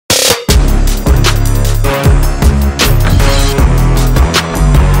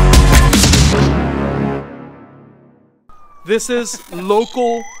This is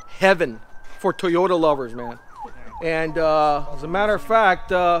local heaven for Toyota lovers, man. And as a matter of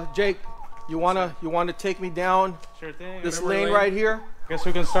fact, Jake, you wanna take me down Sure thing. this lane right here? Guess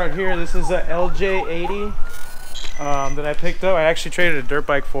we can start here. This is a LJ80 that I picked up. I actually traded a dirt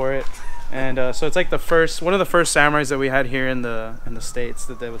bike for it, and so it's like one of the first Samurais that we had here in the States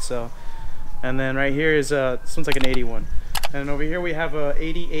that they would sell. And then right here is this one's like an 81, and over here we have a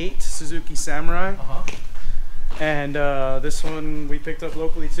 88 Suzuki Samurai. And this one we picked up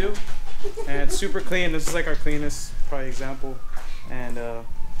locally too, and super clean. This is like our cleanest probably example. And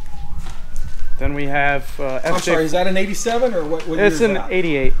then we have I'm sorry, is that an 87 or what? It's an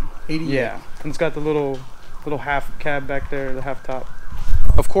 88. 88. Yeah, and it's got the little half cab back there, the half top.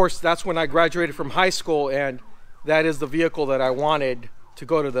 Of course, that's when I graduated from high school, and that is the vehicle that I wanted to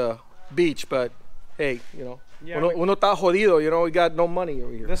go to the beach. But hey, you know, uno está jodido, you know, we got no money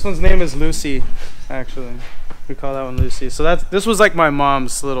over here. This one's name is Lucy, actually. We call that one Lucy. So this was like my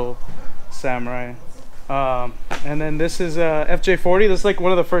mom's little Samurai. And then this is FJ40. This is like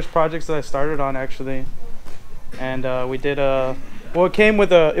one of the first projects that I started on, actually. And we did well, it came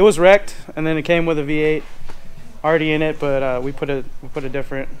with it was wrecked, and then it came with a V8 already in it, but we put a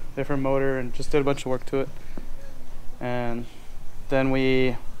different motor and just did a bunch of work to it. And then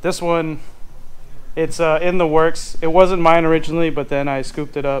this one, it's in the works. It wasn't mine originally, but then I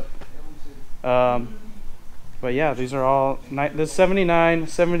scooped it up. But yeah, these are all this 79,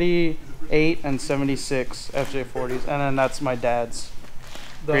 78, and 76 FJ40s, and then that's my dad's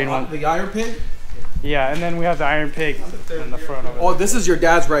green one. The Iron Pig? Yeah, and then we have the Iron Pig in the front of it. Oh, this is your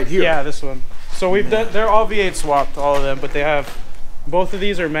dad's right here. Yeah, this one. So we've done, they're all V8 swapped, all of them, but they have, both of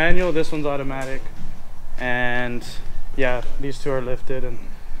these are manual, this one's automatic, and yeah, these two are lifted, and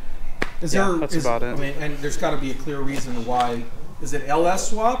that's about it. I mean, and there's got to be a clear reason why. Is it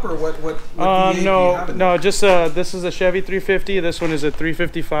LS swap or what no, just this is a Chevy 350. This one is a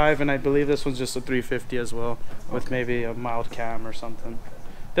 355, and I believe this one's just a 350 as well, with maybe a mild cam or something.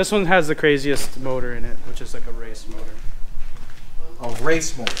 This one has the craziest motor in it, which is like a race motor. A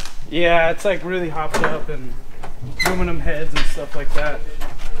race motor? Yeah, it's like really hopped up and aluminum heads and stuff like that.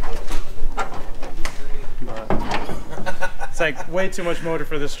 But it's like way too much motor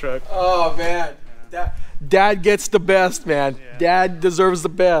for this truck. Oh man. Yeah. Dad gets the best, man. Yeah. Dad deserves the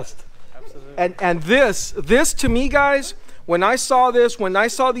best. Absolutely. And this to me, guys, when I saw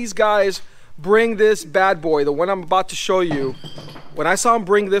these guys bring this bad boy, the one I'm about to show you, when I saw him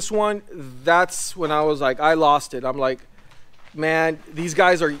bring this one, that's when I was like, I lost it. I'm like, man, these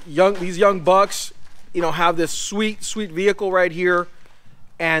guys are young, these young bucks, you know, have this sweet vehicle right here,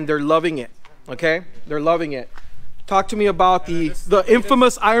 and they're loving it. Okay? They're loving it. Talk to me about the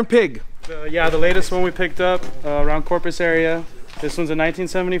infamous Iron Pig. Yeah, the latest one we picked up around Corpus area. This one's a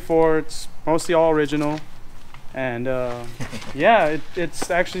 1974. It's mostly all original, and yeah,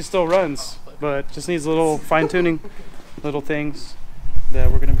 it's actually still runs, but just needs a little fine tuning, little things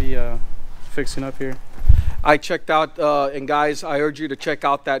that we're gonna be fixing up here. I checked out, and guys, I urge you to check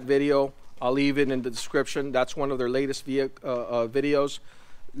out that video. I'll leave it in the description. That's one of their latest videos.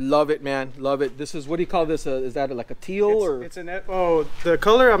 Love it, man. Love it. This is, what do you call this? Is that like a teal or? It's the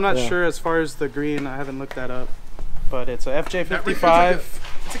color, I'm not sure as far as the green. I haven't looked that up. But it's a FJ55.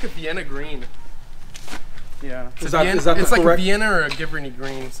 It's like a Vienna green. Yeah. Is that it's like a Vienna or a Giverny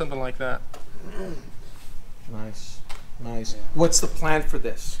green, something like that. Nice. Nice. Yeah. What's the plan for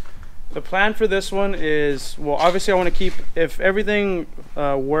this? The plan for this one is, well, obviously I want to keep, if everything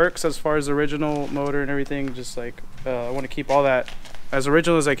works as far as the original motor and everything, just like, I want to keep all that as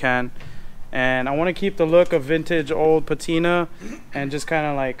original as I can, and I want to keep the look of vintage old patina and just kind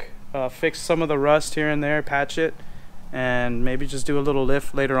of like fix some of the rust here and there, patch it, and maybe just do a little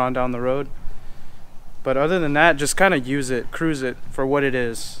lift later on down the road. But other than that, just kind of use it, cruise it for what it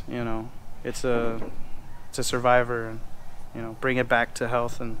is. You know, it's a survivor, and you know, bring it back to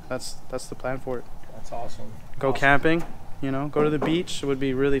health, and that's the plan for it. That's awesome. Go camping, you know, go to the beach. It would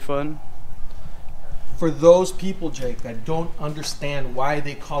be really fun. For those people, Jake, that don't understand why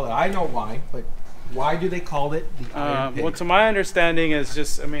they call it, I know why, but why do they call it the Iron Pig? Well, to my understanding, is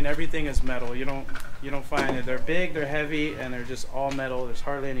just, I mean, everything is metal. You don't find it. They're big, they're heavy, and they're just all metal. There's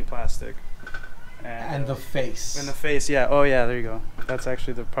hardly any plastic. And the face. And the face, yeah. Oh, yeah. There you go. That's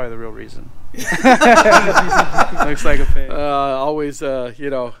actually probably the real reason. Looks like a face. Always, you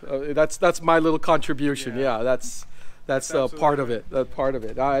know, that's my little contribution. Yeah, that's part of it. That's part of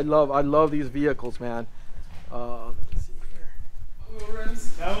it. I love these vehicles, man. Let's see here.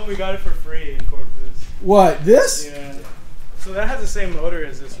 That one we got it for free in Corpus. What, this? Yeah. So that has the same motor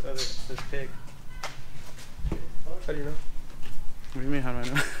as this pig. How do you know? What do you mean? How do I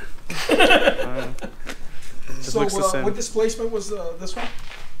know? Just looks the same. What displacement was this one?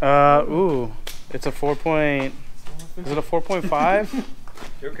 Ooh, it's a 4 point. Is it a 4.5?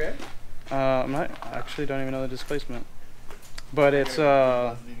 You okay? I'm not actually don't even know the displacement, but it's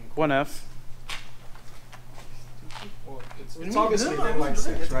 1F. Well, it's obviously like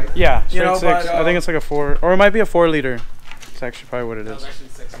 6, right? Yeah, straight You know, 6. but, I think it's like a 4, or it might be a 4 liter. It's actually probably what it is.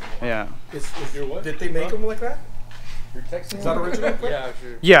 Yeah. Did they make them like that? You're texting. Is that original? Yeah,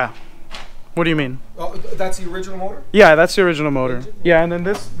 sure. Yeah. What do you mean? Oh, that's the original motor? Yeah, that's the original motor. Yeah, and then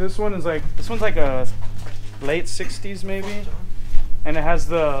this one is like one's like a late 60s maybe, and it has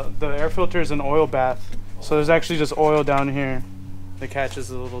the air filter is an oil bath, so there's actually just oil down here that catches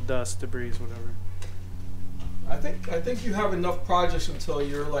the little dust, debris, whatever. I think you have enough projects until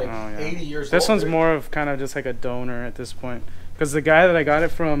you're like 80 years old. This one's more of kind of just like a donor at this point, because the guy that I got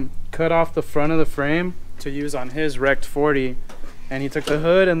it from cut off the front of the frame to use on his wrecked 40, and he took the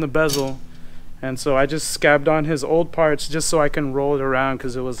hood and the bezel. And so I just scabbed on his old parts just so I can roll it around,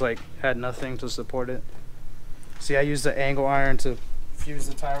 because it was like had nothing to support it. See, I used the angle iron to fuse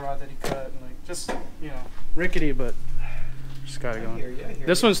the tie rod that he cut, and like just, you know, rickety, but just got it going.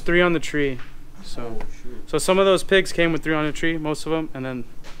 This one's 3 on the tree, so some of those pigs came with 3 on the tree, most of them, and then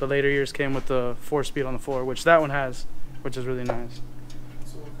the later years came with the 4-speed on the floor, which that one has, which is really nice.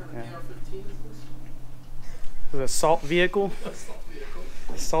 So what kind of AR-15 is It's a salt vehicle. this?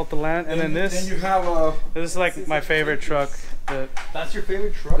 Salt the land, and then this. Then you have This is like my favorite truck. That's your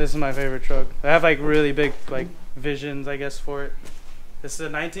favorite truck? This is my favorite truck. I have like really big like visions, I guess, for it. This is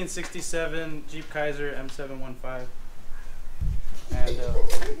a 1967 Jeep Kaiser M715, and they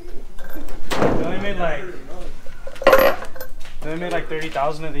only made like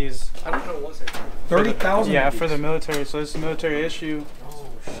 30,000 of these. I don't know what's it. 30,000. Yeah, for the military. So this is a military issue. Oh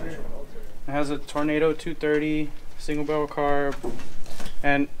shit. It has a Tornado 230 single barrel carb.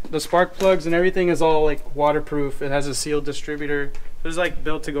 And the spark plugs and everything is all like waterproof. It has a sealed distributor. It was like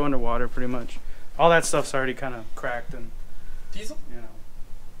built to go under water pretty much. All that stuff's already kind of cracked and Diesel? you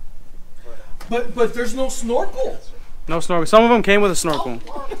know. But there's no snorkel. No snorkel. Some of them came with a snorkel.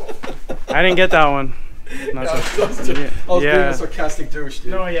 I didn't get that one. Not I so- was being yeah. a sarcastic douche,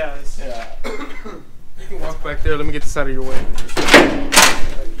 dude. No, yeah. Yeah. You can walk back there. Let me get this out of your way.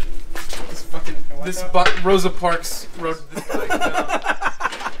 This fucking Rosa Parks road.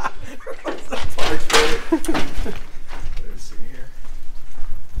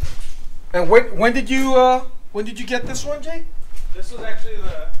 And when did you get this one, Jake? This was actually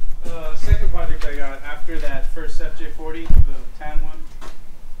the second project I got after that first FJ40, the tan one.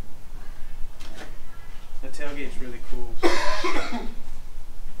 The tailgate's really cool.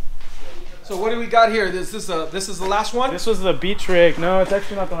 So what do we got here? This is the last one? This was the beach rig. No, it's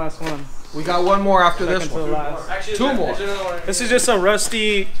actually not the last one. We got one more after this Second to the one. last. Actually, 2 more. This is just a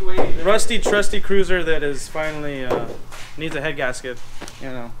rusty, trusty cruiser that is finally needs a head gasket. You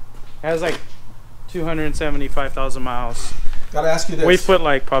know, it has like 275,000 miles. Gotta ask you this. We've put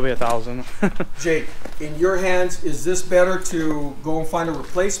like probably 1,000. Jake, in your hands, is this better to go and find a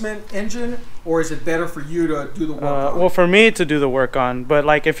replacement engine, or is it better for you to do the work on? Well, for me to do the work on, but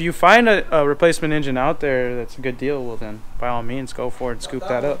like if you find a replacement engine out there that's a good deal, well then by all means go for it and scoop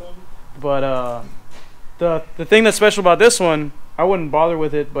that up. But the thing that's special about this one, I wouldn't bother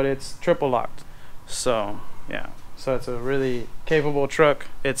with it, but it's triple locked. So yeah, so it's a really capable truck.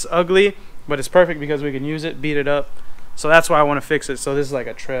 It's ugly, but it's perfect because we can use it, beat it up. So that's why I want to fix it. So this is like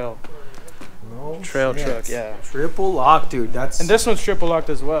a trail truck, yeah. Triple lock, dude. That's And this one's triple locked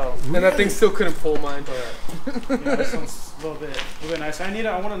as well. And that thing still couldn't pull mine. Yeah, this one's a little bit nice.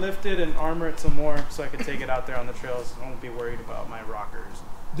 I want to lift it and armor it some more so I can take it out there on the trails. I won't be worried about my rockers.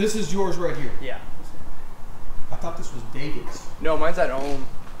 This is yours right here. Yeah. I thought this was David's. No, mine's at home.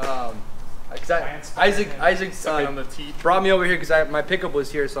 Isaac On the teeth. brought me over here because my pickup was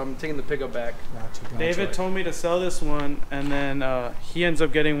here, so I'm taking the pickup back. Gotcha. David told me to sell this one, and then he ends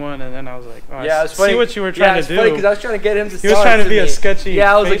up getting one, and then I was like, oh, Yeah, I it's funny. see what you were trying it's to funny do. because I was trying to get him to. He was sell trying it to be a me. sketchy.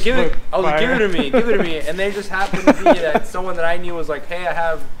 Yeah, I was like, Facebook give it to me, give it to me, and then it just happened to be that someone that I knew was like, hey, I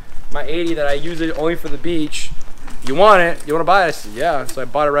have my 80 that I use it only for the beach. You want it? You want to buy it? I said, yeah. So I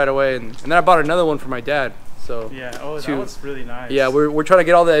bought it right away, and then I bought another one for my dad. So Yeah. Oh, that Two. was really nice. yeah, we're trying to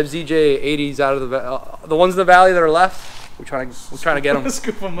get all the FZJ 80s out of the ones in the valley that are left. We're trying to get them.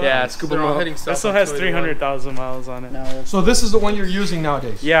 Scoop them up. Yeah, scoop They're them all up. heading south. This one on has 281. 300,000 miles on it. So this is the one you're using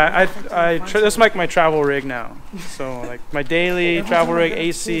nowadays. Yeah, this is like my travel rig now. So like my daily travel rig,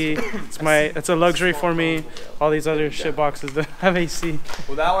 AC. It's a luxury for me. All these other shit boxes that have AC.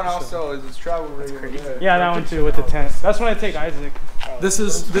 Well, that one also is travel rig. Yeah, that one too with the tent. That's when I take Isaac. This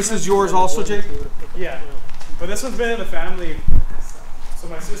is yours also, Jake. Yeah, but this one's been in the family. So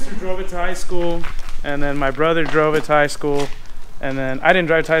my sister drove it to high school. and then my brother drove it to high school, and then I didn't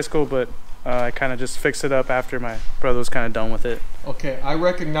drive to high school, but I kind of just fixed it up after my brother was kind of done with it. Okay, I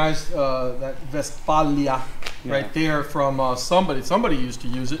recognize that Westfalia right there from somebody. Somebody used to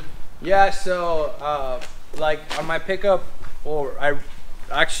use it. Yeah, so like on my pickup, well, I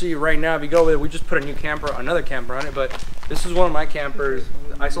actually right now if you go with it, we just put another camper on it, but this is one of my campers.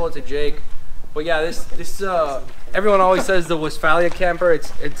 I sold it to Jake. But yeah, this everyone always says the Westfalia camper.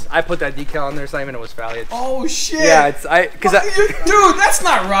 It's I put that decal on there. It's not even a Westfalia. Oh shit! Yeah, dude, that's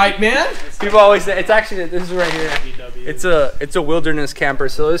not right, man. People always say it's actually this is right here. It's a wilderness camper.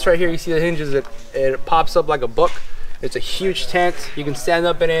 So this right here, you see the hinges. It pops up like a book. It's a huge tent. You can stand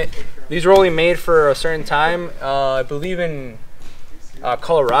up in it. These were only made for a certain time. I believe in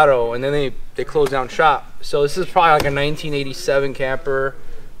Colorado, and then they closed down shop. So this is probably like a 1987 camper.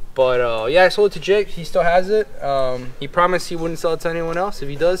 But yeah, I sold it to Jake. He still has it. He promised he wouldn't sell it to anyone else. If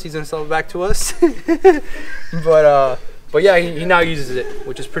he does, he's gonna sell it back to us. but yeah, he now uses it,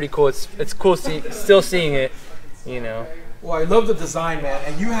 which is pretty cool. It's cool still seeing it, you know. Well, I love the design, man.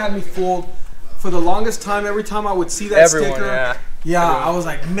 And you had me fooled for the longest time. Every time I would see that sticker, I was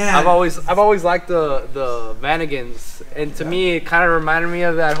like, man. I've always liked the Vanagons, and to me, it kind of reminded me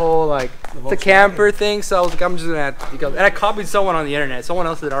of that whole like the camper thing. So I was like, I'm just gonna have to go. And I copied someone on the internet. Someone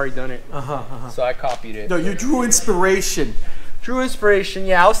else had already done it. So I copied it. No, you drew inspiration. True inspiration,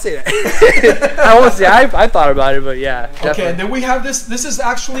 yeah, I'll say that. I won't say I thought about it, but yeah. Definitely. Okay, and then we have this. This is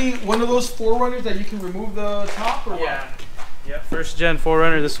actually one of those 4Runners that you can remove the top, or yeah. Yeah, first gen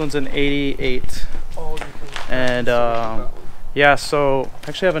 4Runner. This one's an 88. Oh, and yeah, so I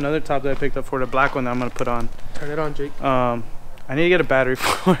actually have another top that I picked up for the black one that I'm gonna put on. Turn it on, Jake. I need to get a battery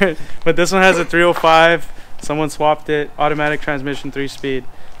for it, but this one has a 305. Someone swapped it, automatic transmission, 3-speed.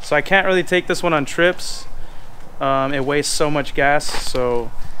 So I can't really take this one on trips. It wastes so much gas,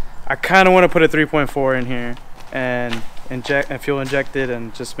 so I kind of want to put a 3.4 in here and fuel inject it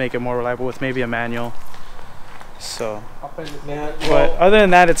and just make it more reliable with maybe a manual. So, but other than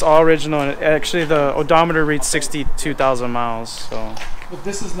that, it's all original. And actually, the odometer reads 62,000 miles. So. But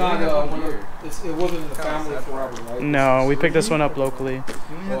this is not it wasn't in the family forever, right? No, we picked this one up locally.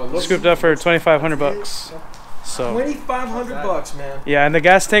 Scooped up for 2,500 bucks. So 2,500 bucks, man. Yeah, and the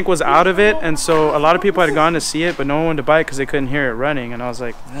gas tank was out of it, and so a lot of people had gone to see it, but no one wanted to buy it because they couldn't hear it running. And I was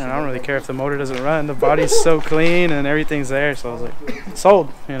like, man, I don't really care if the motor doesn't run. The body's so clean and everything's there. So I was like,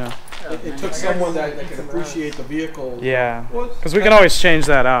 sold, you know. It took someone that can appreciate the vehicle. Yeah, because we can always change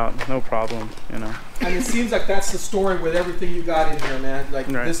that out, no problem, you know. And it seems like that's the story with everything you got in here, man. Like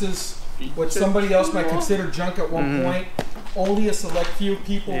this is what somebody else might consider junk at one point. Only a select few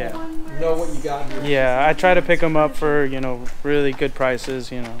people know what you got here. Yeah, I try to pick them up for, you know, really good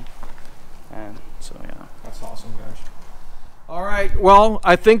prices, you know. And so, yeah. That's awesome, guys. All right. Well,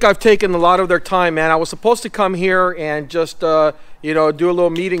 I think I've taken a lot of their time, man. I was supposed to come here and just, you know, do a little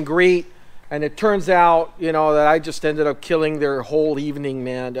meet and greet. And it turns out, you know, that I just ended up killing their whole evening,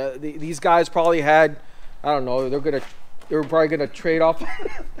 man. These guys probably had, I don't know, they were probably going to trade off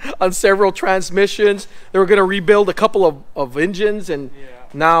on several transmissions. They were going to rebuild a couple of engines, and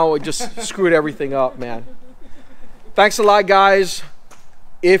now it just screwed everything up, man. Thanks a lot, guys.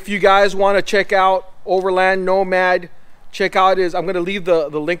 If you guys want to check out Overland Nomad, check out I'm going to leave the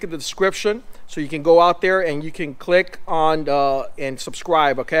link in the description, so you can go out there and you can click on and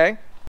subscribe, okay?